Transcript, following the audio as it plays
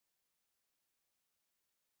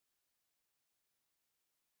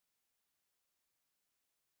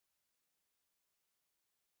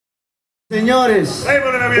Señores,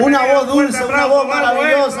 una voz dulce, una voz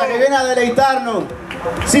maravillosa que viene a deleitarnos.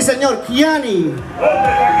 Sí, señor, Kiani.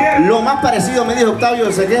 Lo más parecido, me dijo Octavio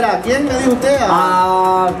Sequera. ¿A quién me dijo usted?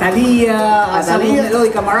 Thalía, a Thalía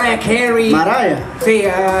melódica, Mariah Carey. Mariah. Sí,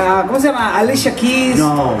 ¿cómo se llama? Alicia Keys.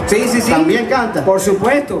 No. Sí. También canta. Por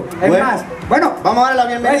supuesto. Es bueno, más, bueno, vamos a darle la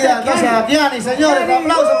bienvenida entonces a Kiani, señores. Un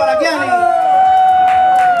aplauso para Kiani.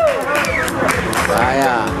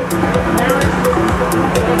 Vaya.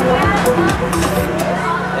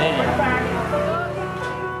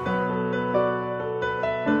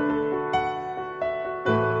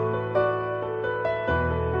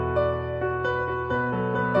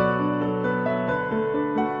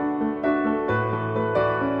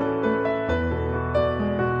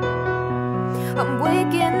 I'm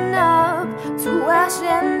waking up to ash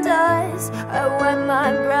and dust. I wipe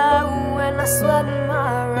my brow when I sweat in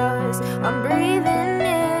my rust. I'm breathing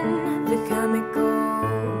in the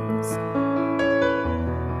chemicals.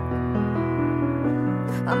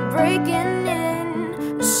 I'm breaking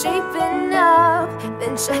in, shaping up,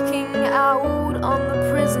 then checking out on the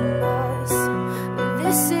prison bus.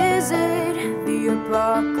 This is it, the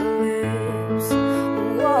apocalypse.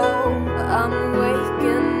 Whoa, I'm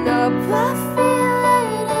waking up, I feel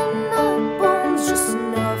it in my bones, just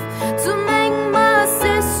enough to make my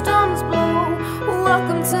systems blow.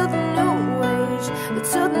 Welcome to the new age,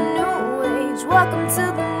 to the new age. Welcome to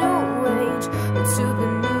the new age, to the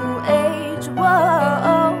new age.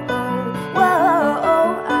 Whoa, whoa,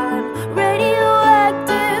 I'm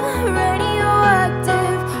radioactive,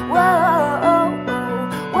 radioactive. Whoa,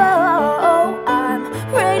 whoa, I'm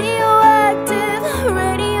radioactive,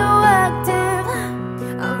 radioactive.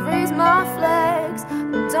 I've raised my flags,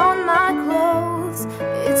 donned my clothes.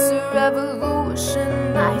 It's a revolution,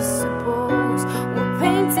 I suppose. We're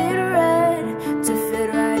painted red to fit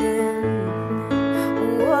right in.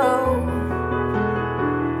 Whoa,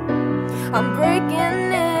 I'm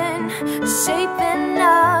breaking in, shaping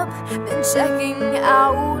up, then checking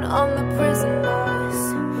out on the prison bus.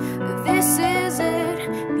 This is it,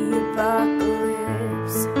 the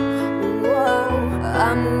apocalypse. Whoa,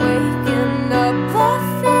 I'm waking up, I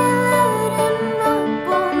feel it in my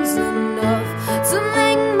bones, enough to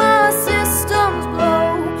make my systems blow.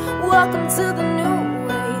 Welcome to the new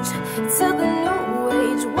age, to the new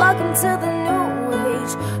age. Welcome to the new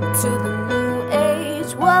age, to the new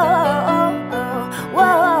age. Whoa,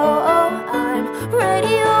 whoa, I'm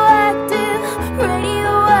radioactive,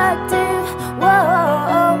 radioactive.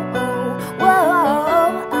 Whoa,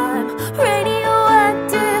 whoa, I'm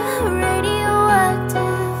radioactive,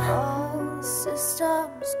 radioactive. All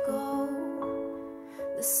systems go,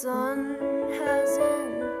 the sun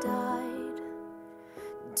hasn't died.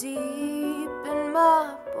 Deep in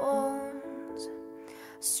my bones,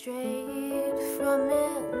 straight from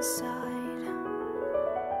inside.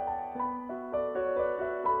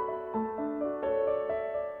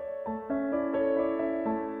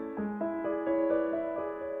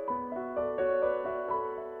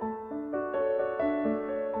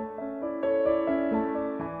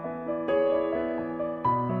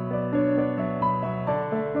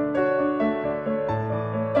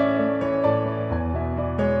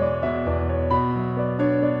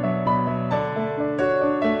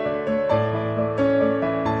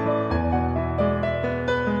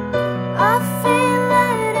 I feel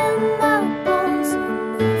it in my bones,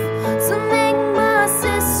 enough to make my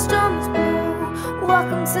systems blow.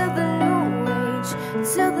 Welcome to the new age,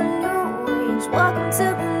 to the new age. Welcome to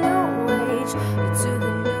the new age, to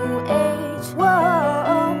the new age.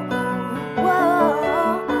 Whoa, whoa,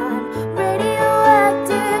 I'm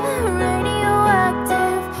radioactive,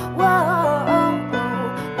 radioactive. Whoa,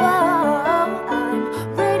 whoa, I'm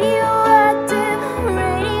radioactive,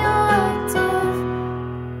 radioactive.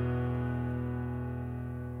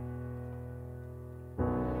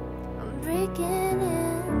 I'm breaking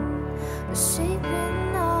in,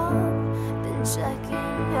 shaping up, then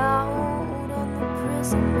checking out on the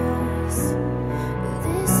prison bus.